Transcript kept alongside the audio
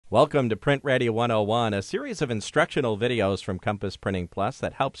Welcome to Print Ready 101, a series of instructional videos from Compass Printing Plus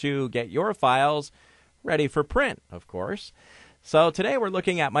that helps you get your files ready for print, of course. So today we're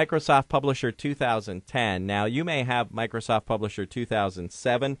looking at Microsoft Publisher 2010. Now, you may have Microsoft Publisher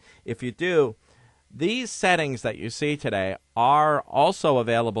 2007. If you do, these settings that you see today are also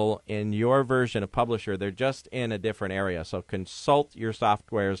available in your version of Publisher. They're just in a different area. So consult your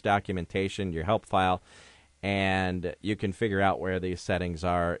software's documentation, your help file, and you can figure out where these settings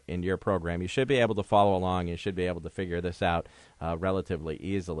are in your program. You should be able to follow along. You should be able to figure this out relatively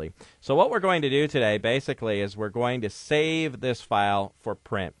easily. So what we're going to do today basically is we're going to save this file for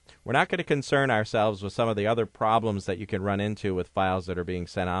print. We're not going to concern ourselves with some of the other problems that you can run into with files that are being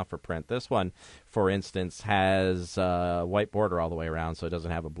sent off for print. This one, for instance, has a white border all the way around, so it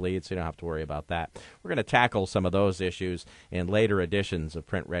doesn't have a bleed, so you don't have to worry about that. We're going to tackle some of those issues in later editions of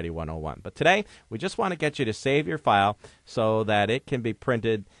Print Ready 101. But today, we just want to get you to save your file so that it can be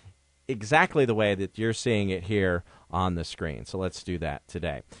printed exactly the way that you're seeing it here on the screen. So let's do that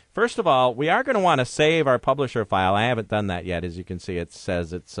today. First of all, we are going to want to save our publisher file. I haven't done that yet. As you can see, it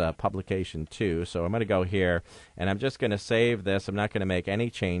says it's publication 2. So I'm going to go here, and I'm just going to save this. I'm not going to make any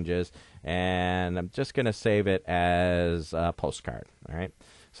changes, and I'm just going to save it as a postcard. All right.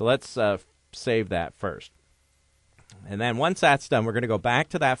 So let's save that first. And then once that's done, we're going to go back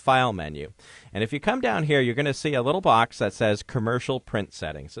to that file menu. And if you come down here, you're going to see a little box that says Commercial Print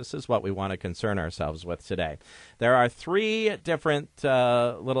Settings. This is what we want to concern ourselves with today. There are 3 different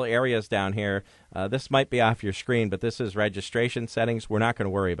little areas down here. This might be off your screen, but this is registration settings. We're not going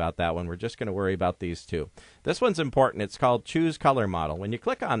to worry about that one. We're just going to worry about these 2. This one's important. It's called Choose Color Model. When you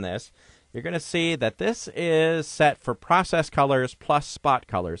click on this, you're going to see that this is set for process colors plus spot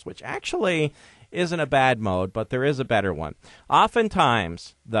colors, which actually isn't a bad mode, but there is a better one.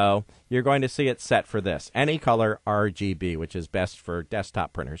 Oftentimes, though, you're going to see it set for this, any color RGB, which is best for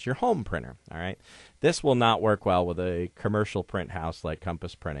desktop printers, your home printer, all right? This will not work well with a commercial print house like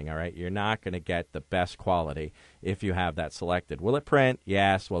Compass Printing, all right? You're not going to get the best quality if you have that selected. Will it print?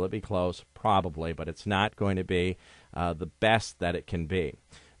 Yes. Will it be close? Probably, but it's not going to be the best that it can be.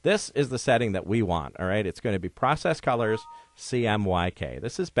 This is the setting that we want, all right? It's going to be process colors CMYK.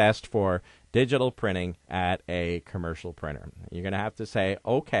 This is best for digital printing at a commercial printer. You're going to have to say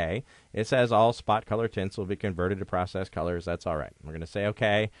OK. It says all spot color tints will be converted to process colors. That's all right. We're going to say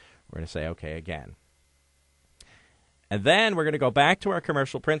OK. We're going to say OK again. And then we're going to go back to our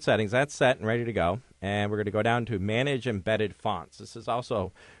commercial print settings. That's set and ready to go. And we're going to go down to Manage Embedded Fonts. This is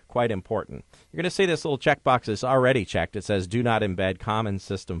also quite important. You're going to see this little checkbox is already checked. It says Do Not Embed Common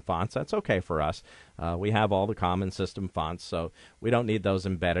System Fonts. That's okay for us. We have all the common system fonts, so we don't need those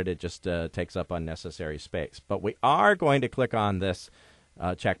embedded. It just takes up unnecessary space. But we are going to click on this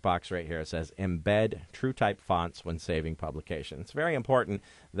checkbox right here. It says Embed True Type Fonts when saving publication. It's very important.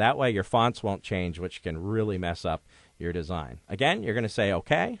 That way your fonts won't change, which can really mess up your design. Again, you're going to say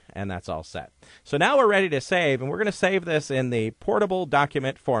OK, and that's all set. So now we're ready to save, and we're going to save this in the portable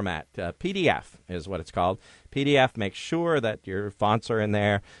document format. PDF is what it's called. PDF makes sure that your fonts are in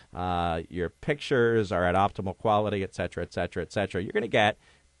there, your pictures are at optimal quality, etc., etc., etc. You're going to get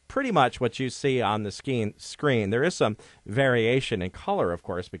pretty much what you see on the screen. There is some variation in color, of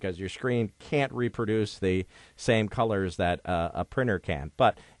course, because your screen can't reproduce the same colors that a printer can,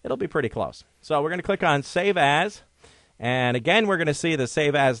 but it'll be pretty close. So we're going to click on Save As. And again, we're going to see the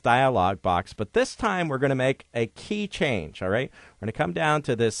Save As dialog box, but this time we're going to make a key change, all right? We're going to come down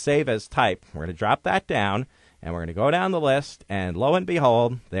to this Save As type. We're going to drop that down, and we're going to go down the list, and lo and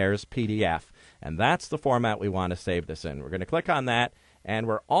behold, there's PDF. And that's the format we want to save this in. We're going to click on that, and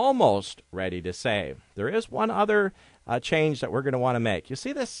we're almost ready to save. There is one other change that we're going to want to make. You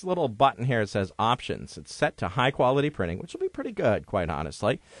see this little button here? It says Options. It's set to high quality printing, which will be pretty good, quite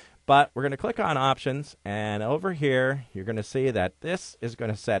honestly. But we're going to click on Options, and over here, you're going to see that this is going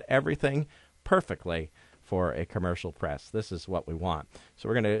to set everything perfectly for a commercial press. This is what we want. So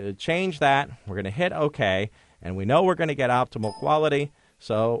we're going to change that. We're going to hit OK, and we know we're going to get optimal quality,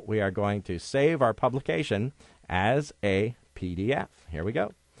 so we are going to save our publication as a PDF. Here we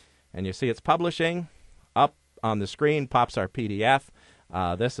go. And you see it's publishing. Up on the screen pops our PDF.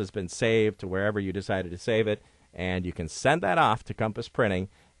 This has been saved to wherever you decided to save it, and you can send that off to Compass Printing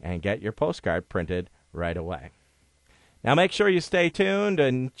and get your postcard printed right away. Now make sure you stay tuned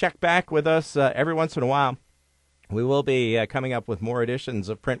and check back with us every once in a while. We will be coming up with more editions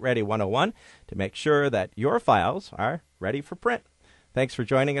of Print Ready 101 to make sure that your files are ready for print. Thanks for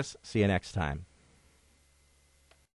joining us. See you next time.